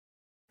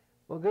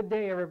Well, good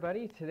day,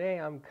 everybody. Today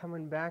I'm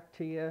coming back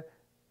to you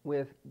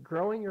with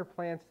growing your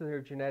plants to their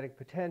genetic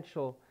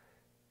potential,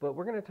 but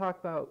we're going to talk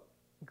about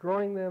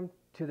growing them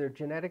to their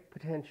genetic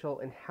potential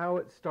and how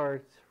it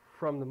starts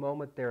from the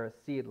moment they're a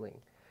seedling.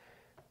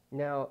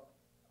 Now,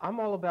 I'm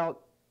all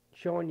about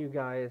showing you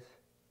guys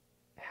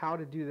how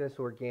to do this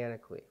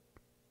organically,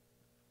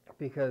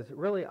 because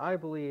really I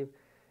believe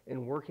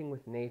in working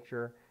with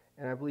nature,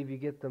 and I believe you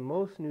get the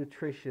most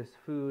nutritious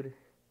food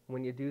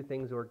when you do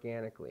things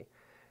organically.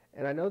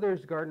 And I know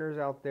there's gardeners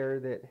out there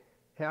that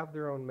have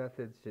their own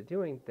methods to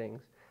doing things,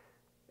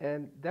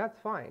 and that's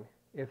fine.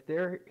 If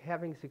they're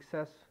having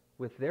success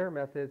with their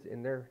methods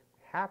and they're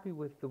happy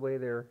with the way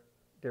they're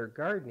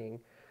gardening,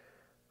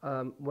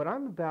 what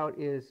I'm about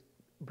is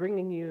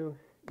bringing you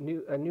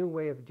a new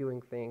way of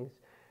doing things,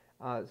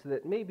 so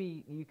that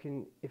maybe you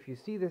can, if you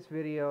see this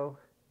video,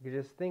 you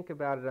just think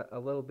about it a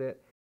little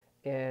bit.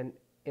 And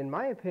in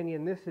my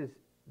opinion, this is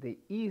the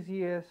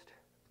easiest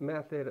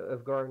method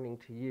of gardening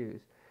to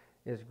use,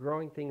 is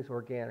growing things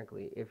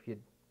organically if you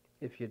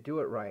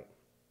do it right.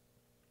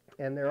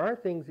 And there are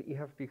things that you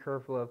have to be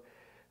careful of,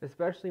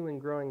 especially when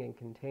growing in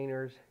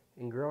containers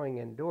and growing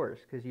indoors,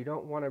 because you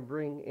don't want to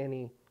bring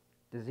any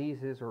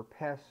diseases or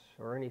pests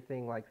or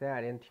anything like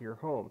that into your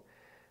home,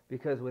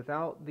 because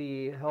without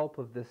the help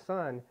of the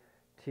sun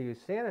to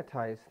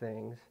sanitize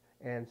things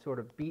and sort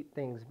of beat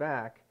things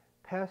back,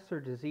 pests or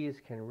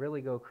disease can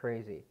really go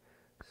crazy.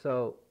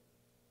 So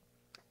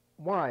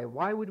why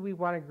would we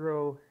want to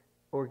grow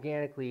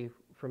organically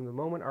from the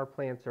moment our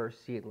plants are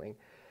seedling?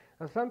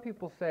 Now, some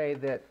people say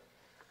that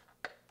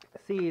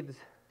seeds,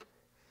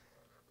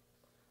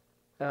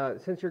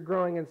 since you're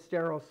growing in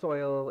sterile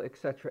soil,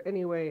 etc.,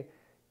 anyway,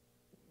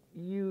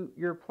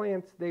 your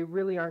plants, they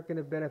really aren't going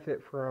to benefit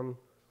from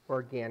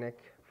organic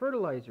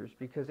fertilizers,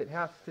 because it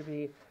has to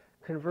be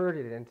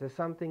converted into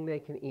something they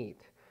can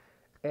eat,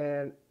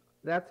 and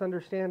that's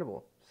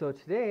understandable. So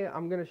today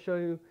I'm going to show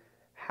you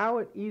how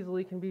it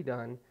easily can be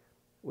done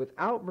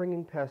without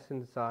bringing pests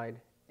inside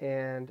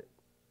and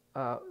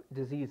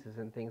diseases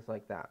and things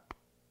like that,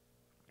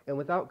 and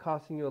without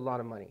costing you a lot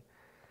of money.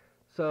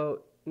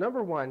 So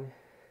number one,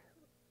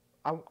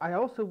 I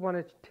also want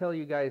to tell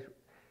you guys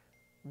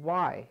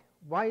why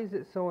is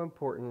it so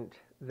important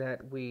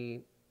that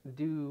we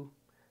do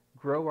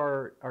grow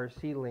our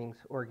seedlings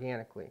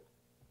organically.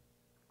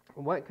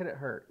 What could it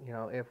hurt,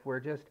 if we're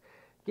just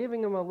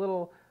giving them a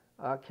little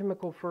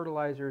chemical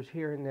fertilizers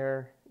here and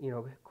there,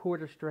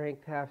 quarter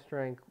strength, half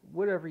strength,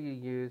 whatever you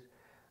use?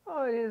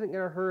 Oh, it isn't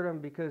going to hurt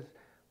them, because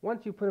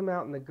once you put them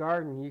out in the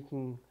garden, you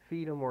can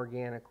feed them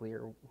organically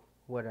or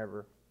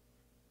whatever.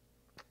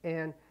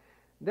 And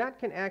that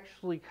can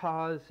actually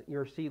cause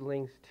your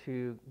seedlings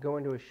to go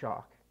into a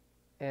shock,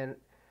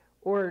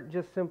 or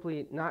just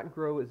simply not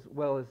grow as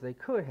well as they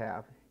could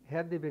have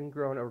had they been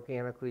grown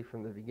organically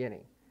from the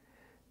beginning.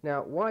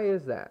 Now, why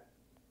is that?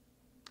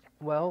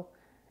 Well,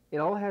 it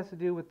all has to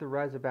do with the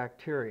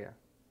rhizobacteria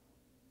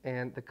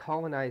and the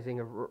colonizing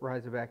of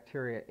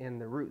rhizobacteria in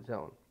the root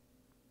zone.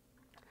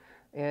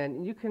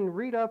 And you can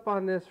read up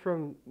on this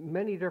from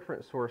many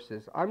different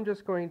sources. I'm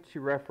just going to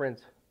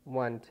reference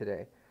one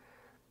today.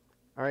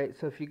 All right,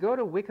 so if you go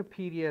to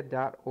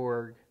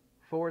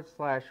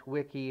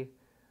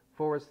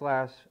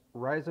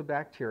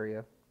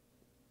wikipedia.org/wiki/rhizobacteria,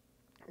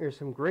 there's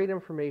some great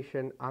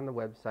information on the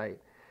website.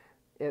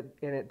 And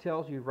it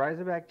tells you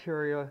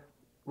rhizobacteria,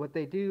 what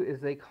they do is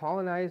they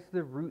colonize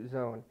the root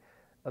zone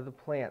of the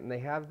plant, and they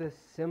have this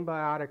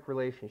symbiotic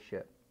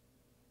relationship.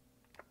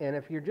 And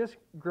if you're just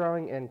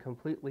growing in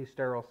completely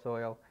sterile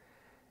soil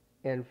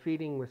and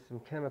feeding with some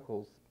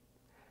chemicals,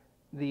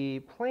 the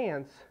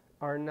plants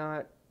are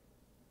not,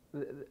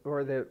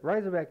 or the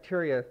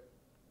rhizobacteria,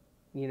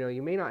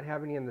 you may not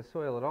have any in the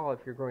soil at all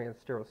if you're growing in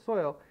sterile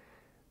soil,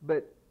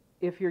 but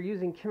if you're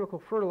using chemical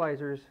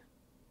fertilizers,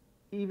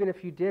 even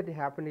if you did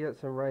happen to get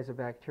some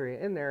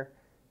rhizobacteria in there,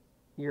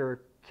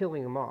 you're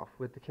killing them off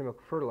with the chemical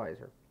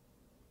fertilizer.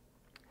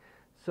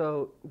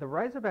 So the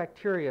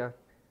rhizobacteria,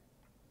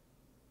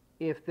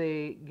 if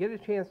they get a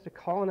chance to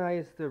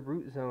colonize the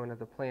root zone of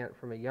the plant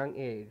from a young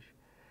age,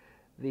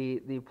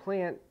 the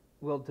plant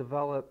will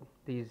develop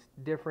these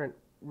different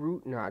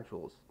root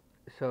nodules.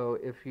 So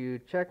if you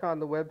check on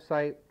the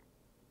website,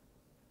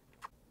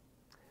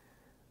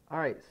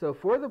 alright, so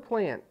for the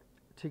plant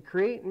to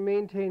create and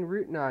maintain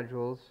root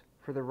nodules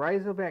for the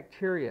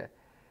rhizobacteria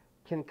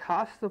can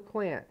cost the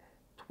plant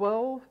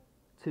 12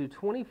 to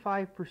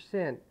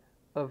 25%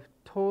 of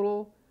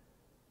total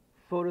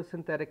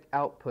photosynthetic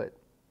output.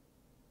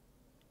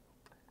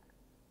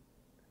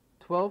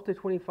 12 to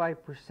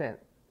 25%.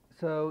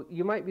 So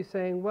you might be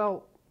saying,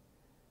 well,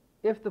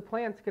 if the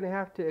plant's going to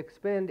have to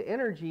expend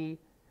energy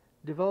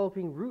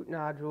developing root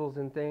nodules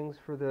and things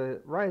for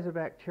the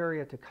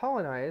rhizobacteria to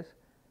colonize,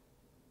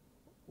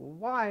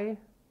 why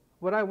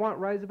would I want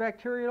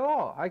rhizobacteria at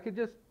all? I could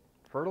just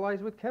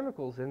fertilize with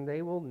chemicals and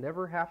they will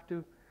never have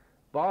to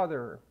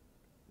bother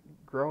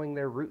growing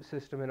their root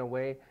system in a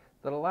way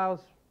that allows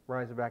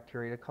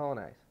rhizobacteria to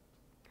colonize.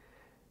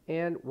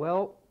 And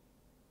well,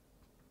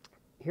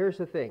 here's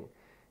the thing.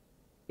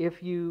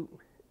 If you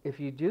if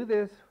you do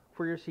this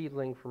for your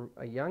seedling from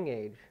a young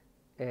age,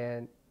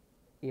 and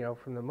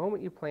from the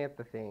moment you plant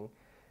the thing,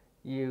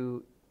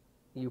 you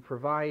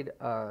provide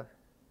a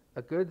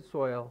good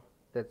soil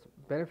that's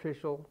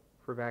beneficial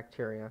for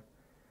bacteria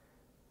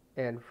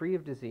and free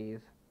of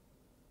disease,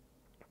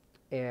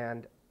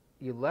 and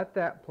you let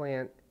that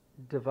plant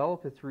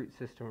develop its root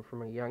system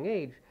from a young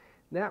age,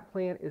 that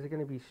plant is going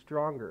to be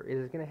stronger. It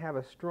is going to have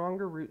a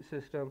stronger root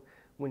system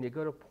when you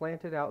go to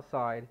plant it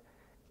outside,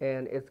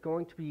 and it's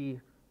going to be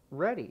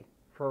ready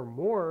for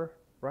more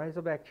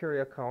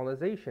rhizobacteria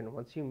colonization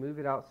once you move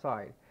it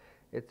outside.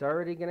 It's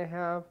already going to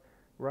have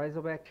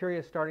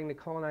rhizobacteria starting to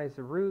colonize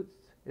the roots.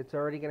 It's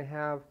already going to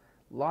have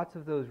lots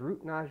of those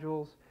root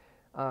nodules.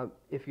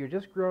 If you're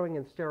just growing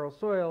in sterile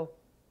soil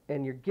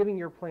and you're giving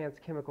your plants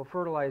chemical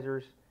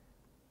fertilizers,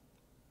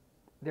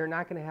 they're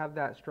not going to have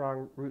that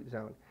strong root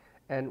zone.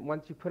 And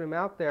once you put them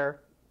out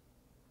there,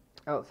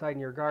 outside in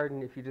your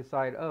garden, if you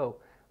decide, oh,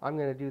 I'm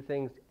going to do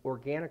things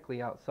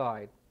organically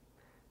outside,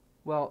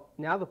 well,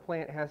 now the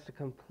plant has to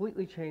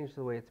completely change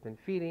the way it's been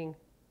feeding.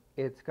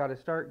 It's got to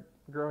start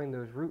growing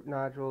those root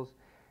nodules,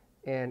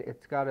 and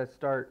it's got to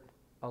start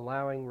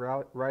allowing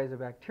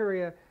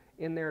rhizobacteria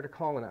in there to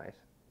colonize.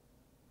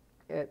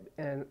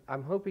 And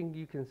I'm hoping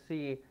you can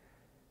see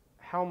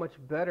how much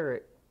better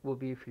it will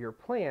be for your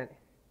plant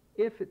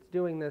if it's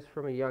doing this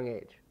from a young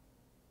age.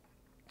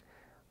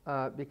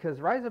 Because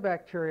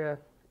rhizobacteria,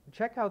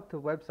 check out the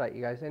website,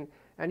 you guys,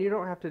 and you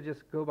don't have to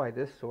just go by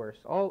this source.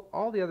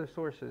 All the other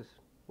sources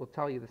will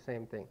tell you the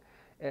same thing,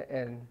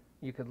 and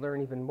you could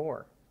learn even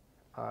more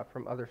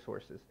from other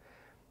sources.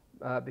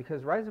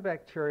 Because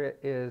rhizobacteria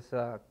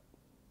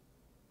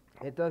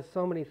it does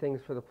so many things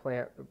for the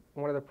plant.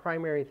 One of the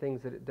primary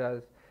things that it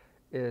does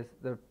is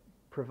the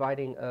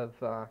providing of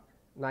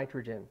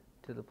nitrogen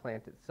to the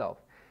plant itself.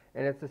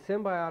 And it's a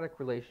symbiotic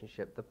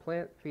relationship. The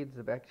plant feeds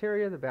the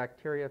bacteria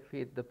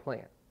feed the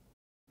plant.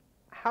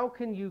 How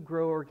can you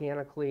grow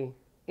organically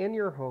in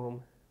your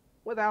home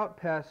without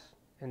pests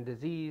and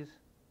disease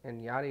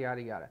and yada,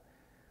 yada, yada?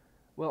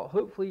 Well,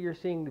 hopefully you're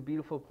seeing the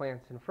beautiful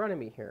plants in front of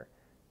me here.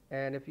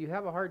 And if you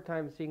have a hard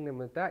time seeing them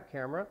with that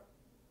camera,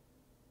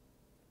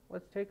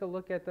 let's take a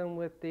look at them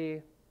with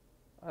the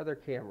other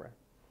camera.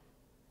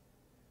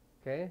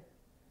 Okay,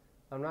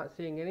 I'm not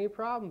seeing any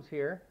problems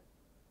here.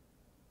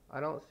 I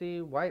don't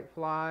see white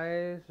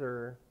flies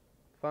or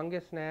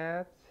fungus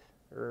gnats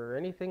or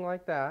anything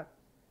like that.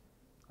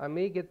 I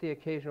may get the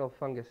occasional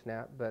fungus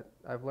gnat, but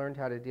I've learned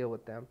how to deal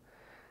with them.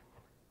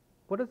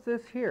 What is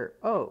this here?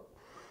 Oh,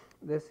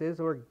 this is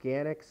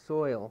organic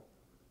soil.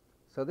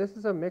 So this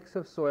is a mix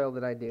of soil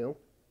that I do.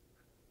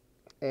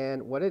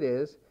 And what it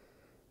is,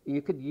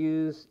 you could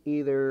use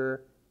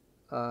either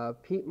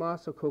peat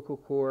moss or cocoa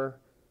coir,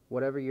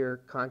 whatever your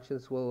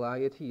conscience will allow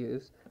you to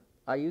use.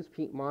 I use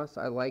peat moss.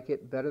 I like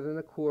it better than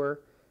the coir.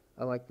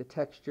 I like the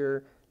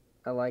texture.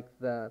 I like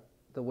the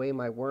way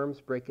my worms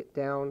break it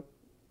down.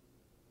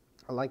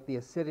 I like the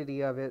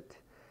acidity of it.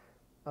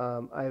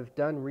 I've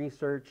done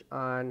research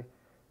on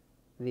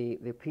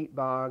the peat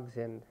bogs,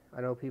 and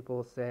I know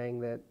people saying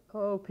that,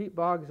 oh, peat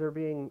bogs are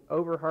being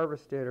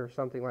over-harvested or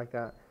something like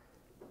that.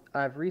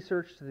 I've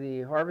researched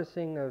the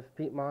harvesting of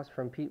peat moss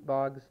from peat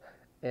bogs,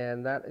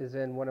 and that is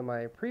in one of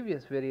my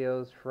previous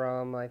videos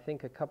from, I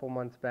think, a couple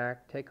months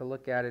back. Take a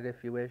look at it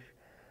if you wish.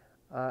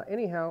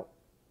 Anyhow,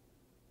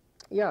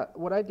 yeah,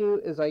 what I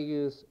do is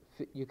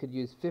you could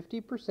use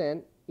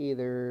 50%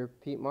 either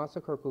peat moss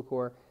or cocoa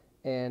coir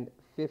and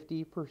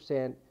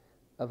 50%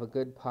 of a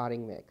good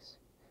potting mix.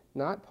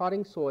 Not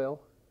potting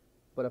soil,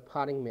 but a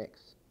potting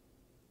mix.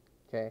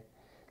 Okay,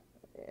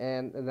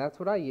 and that's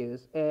what I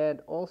use. And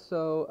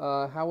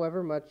also,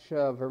 however much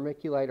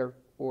vermiculite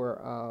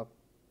or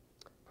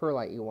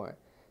perlite you want,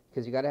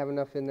 because you got to have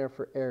enough in there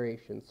for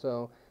aeration.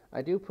 So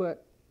I do put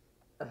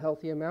a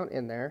healthy amount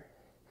in there,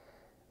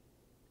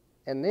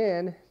 and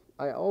then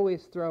I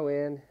always throw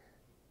in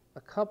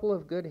a couple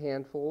of good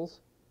handfuls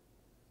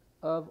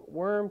of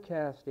worm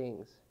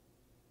castings.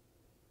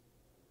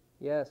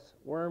 Yes,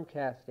 worm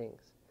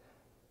castings.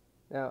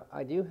 Now,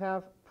 I do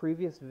have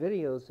previous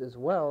videos as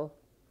well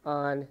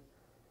on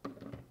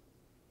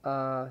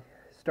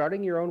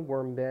starting your own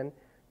worm bin,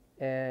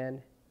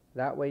 and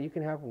that way you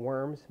can have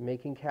worms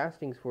making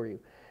castings for you.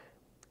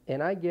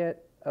 And I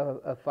get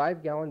a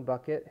 5-gallon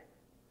bucket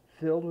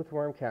filled with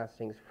worm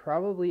castings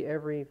probably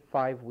every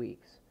 5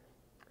 weeks.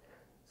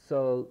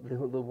 So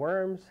the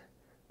worms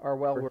are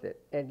well worth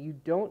it. And you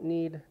don't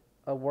need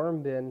a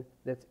worm bin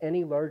that's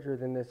any larger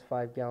than this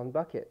 5-gallon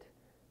bucket.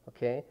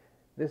 Okay?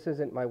 This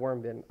isn't my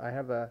worm bin. I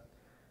have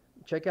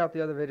check out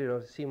the other video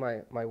to see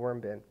my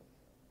worm bin.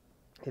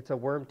 It's a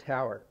worm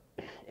tower,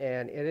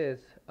 and it is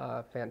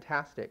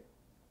fantastic.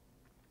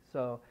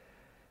 So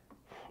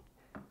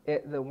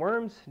the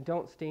worms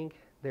don't stink.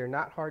 They're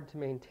not hard to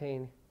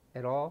maintain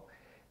at all.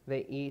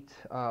 They eat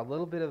a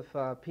little bit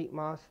of peat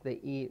moss. They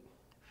eat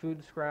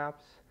food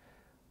scraps.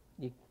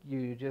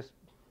 You just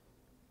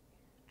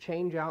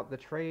change out the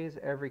trays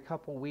every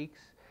couple weeks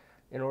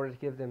in order to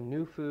give them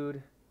new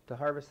food to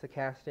harvest the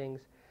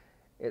castings.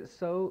 It's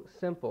so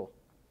simple.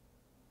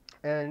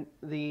 And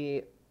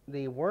the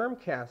the worm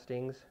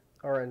castings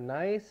are a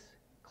nice,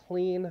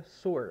 clean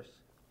source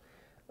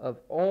of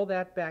all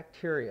that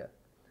bacteria,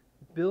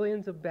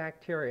 billions of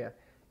bacteria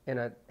in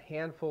a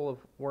handful of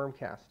worm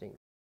castings.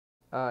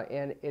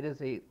 And it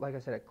is like I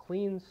said, a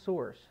clean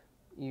source.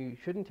 You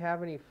shouldn't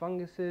have any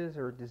funguses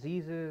or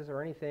diseases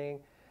or anything.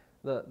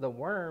 The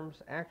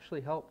worms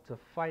actually help to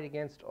fight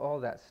against all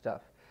that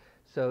stuff.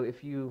 So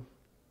if you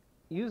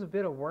use a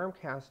bit of worm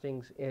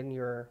castings in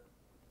your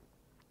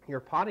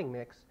potting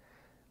mix,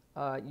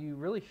 you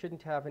really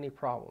shouldn't have any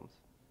problems.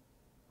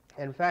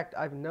 In fact,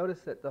 I've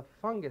noticed that the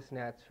fungus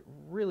gnats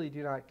really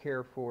do not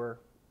care for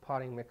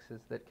potting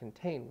mixes that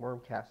contain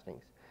worm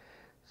castings.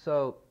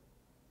 So,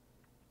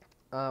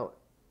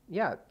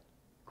 yeah,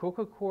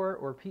 coco coir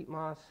or peat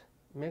moss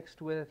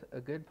mixed with a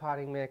good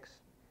potting mix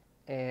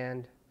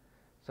and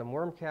some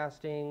worm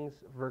castings,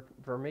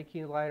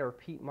 vermiculite or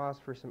peat moss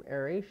for some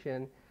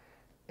aeration,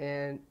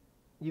 and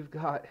you've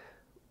got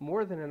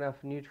more than enough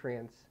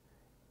nutrients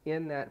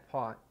in that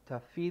pot to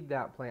feed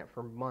that plant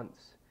for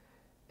months.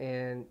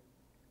 And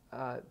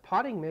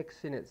potting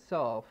mix in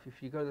itself,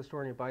 if you go to the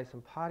store and you buy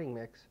some potting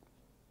mix,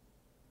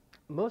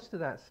 most of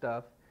that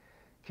stuff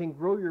can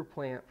grow your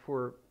plant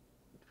for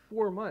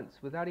 4 months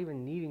without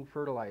even needing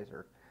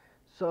fertilizer.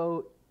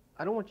 So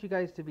I don't want you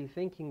guys to be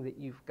thinking that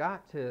you've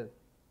got to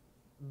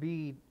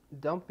be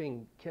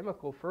dumping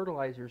chemical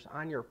fertilizers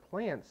on your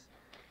plants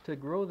to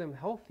grow them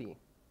healthy.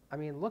 I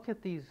mean, look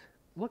at these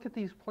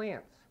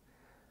plants.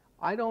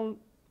 I don't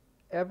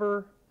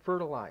ever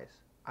fertilize.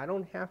 I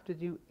don't have to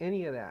do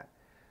any of that.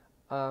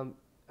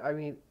 I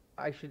mean,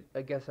 I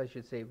guess I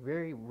should say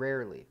very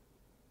rarely.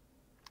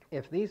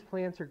 If these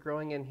plants are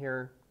growing in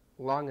here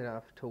long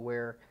enough to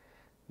where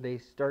they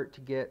start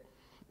to get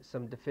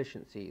some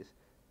deficiencies,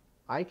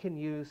 I can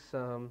use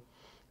some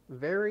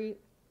very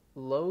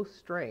low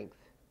strength,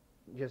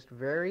 just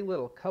very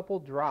little, couple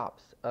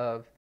drops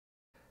of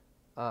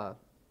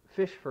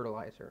fish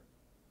fertilizer.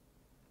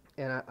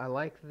 And I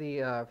like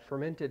the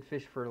fermented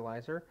fish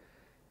fertilizer.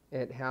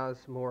 It has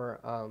more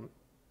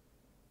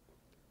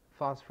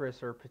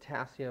phosphorus or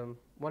potassium,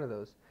 one of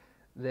those,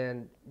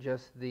 than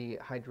just the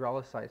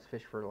hydrolyzed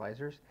fish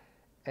fertilizers.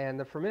 And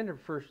the fermented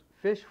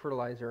fish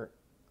fertilizer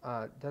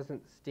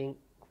doesn't stink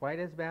quite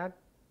as bad,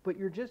 but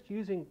you're just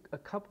using a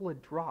couple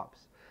of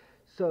drops.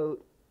 So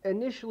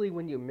initially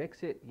when you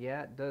mix it,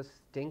 yeah, it does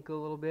stink a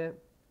little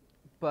bit,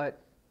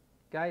 but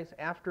guys,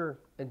 after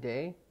a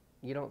day,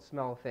 you don't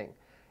smell a thing.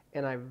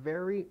 And I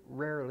very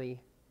rarely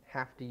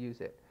have to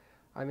use it.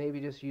 I maybe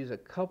just use a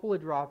couple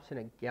of drops in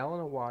a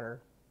gallon of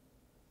water,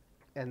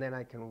 and then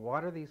I can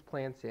water these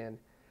plants in,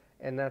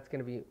 and that's going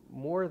to be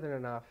more than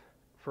enough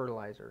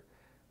fertilizer.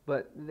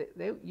 But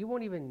you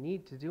won't even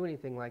need to do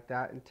anything like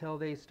that until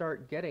they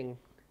start getting,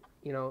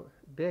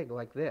 big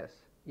like this.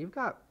 You've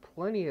got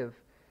plenty of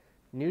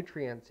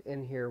nutrients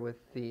in here with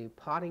the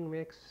potting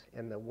mix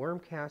and the worm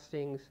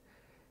castings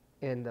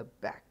and the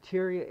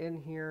bacteria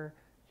in here.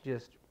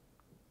 Just,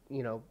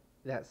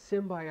 that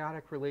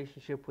symbiotic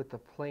relationship with the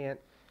plant.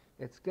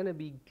 It's going to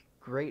be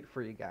great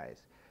for you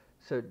guys.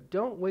 So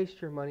don't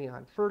waste your money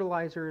on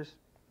fertilizers.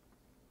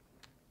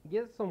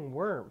 Get some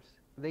worms.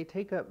 They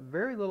take up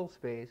very little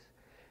space.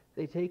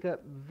 They take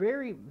up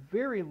very,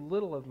 very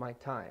little of my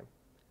time.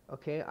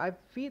 Okay, I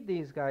feed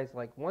these guys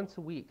like once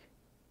a week,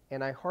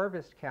 and I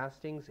harvest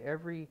castings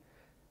every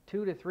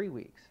 2 to 3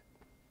 weeks.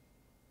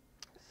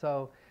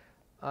 So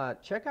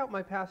check out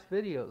my past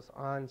videos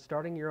on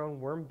starting your own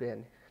worm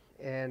bin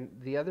and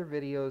the other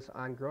videos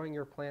on growing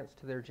your plants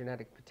to their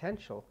genetic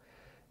potential.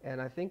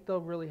 And I think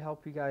they'll really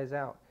help you guys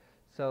out.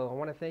 So I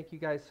want to thank you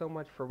guys so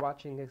much for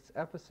watching this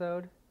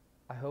episode.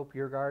 I hope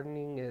your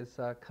gardening is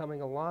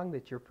coming along,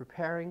 that you're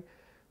preparing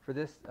for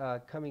this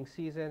coming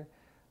season.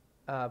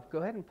 Go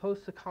ahead and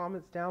post the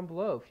comments down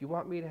below. If you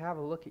want me to have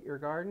a look at your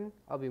garden,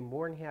 I'll be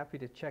more than happy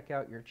to check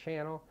out your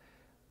channel.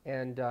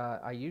 And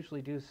I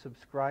usually do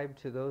subscribe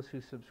to those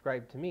who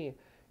subscribe to me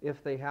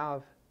if they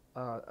have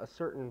a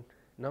certain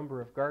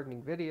number of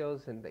gardening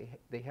videos and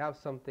they have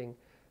something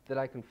that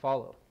I can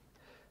follow.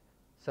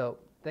 So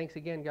thanks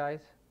again, guys.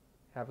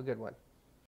 Have a good one.